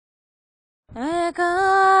ऐ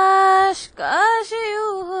काश काश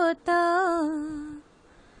यूं होता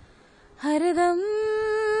हरदम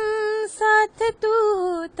साथ तू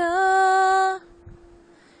होता,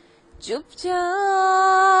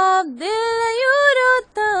 चुपचाप दिल यूं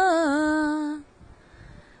रोता,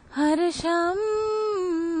 हर शाम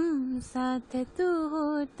साथ तू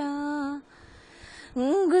होता।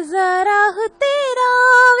 गुजारा हो तेरा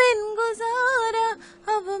बिन गुजारा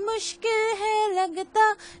अब मुश्किल है लगता,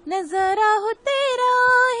 नजारा हो तेरा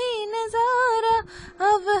ही नजारा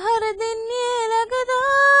अब हर दिन ये लगता।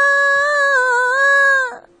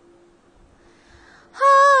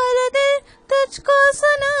 हाल दिल तुझको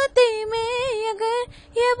सुनाती मैं, अगर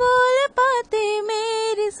ये बोल पाते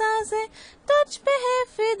मेरी सांसें तुझ पे है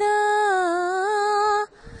फिदा।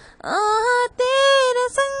 तेरे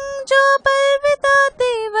संग जो पल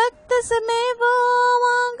बिताते वक्त समय वो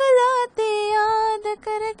मांग लाते, याद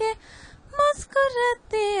करके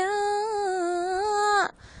मुस्कुराते।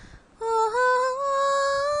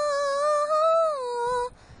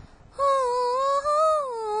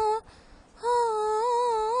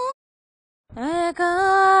 ऐ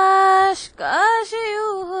काश काश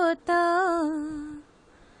यूं होता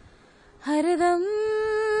हरदम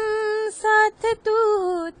साथ तू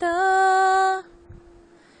होता,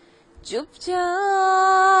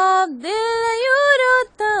 चुपचाप दिल यूं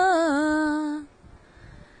रोता,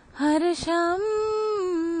 हर शाम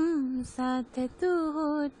साथ तू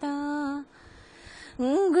होता।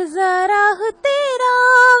 गुजारा हो तेरा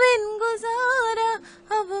बिन गुजारा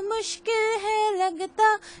अब मुश्किल है लगता,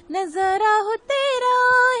 नजारा हो तेरा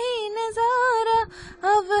ही नजारा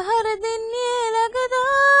अब हर दिन ये लगता।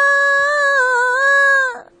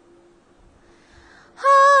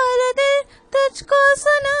 हाल दिल तुझको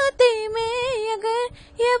सुनाते मैं, अगर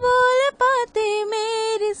ये बोल पाते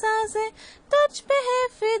मेरी सांसें तुझ पे है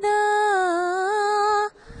फिदा।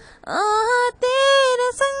 तेरे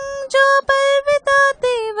संग जो पल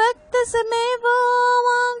बिताते वक्त समय वो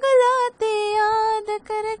मांग लाते, याद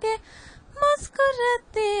करके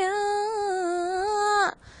मुस्कुराते।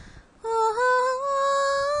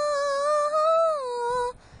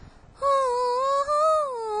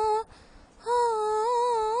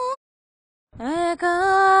 ऐ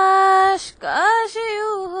काश काश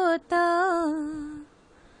यूं होता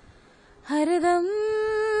हरदम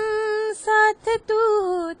साथ तू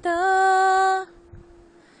होता,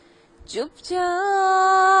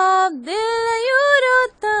 चुपचाप दिल यूं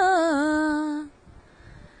रोता,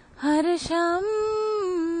 हर शाम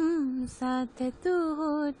साथ तू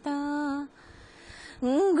होता।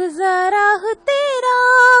 गुजारा हो तेरा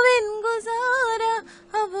बिन गुजारा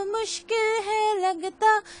अब मुश्किल है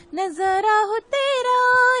लगता, नजारा हो तेरा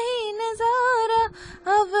ही नजारा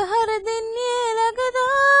अब हर दिन ये लगता।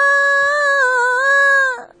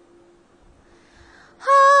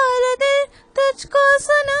 हाल दिल तुझको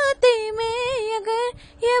सुनाते मैं, अगर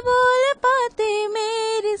ये बोल पाते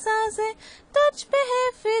मेरी सांसें तुझ पे है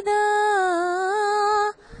फिदा।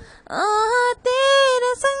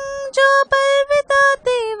 तेरे संग जो पल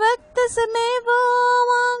बिताते वक्त समय वो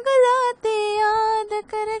मांग लाते, याद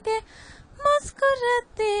करके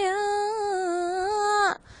मुस्कुराते।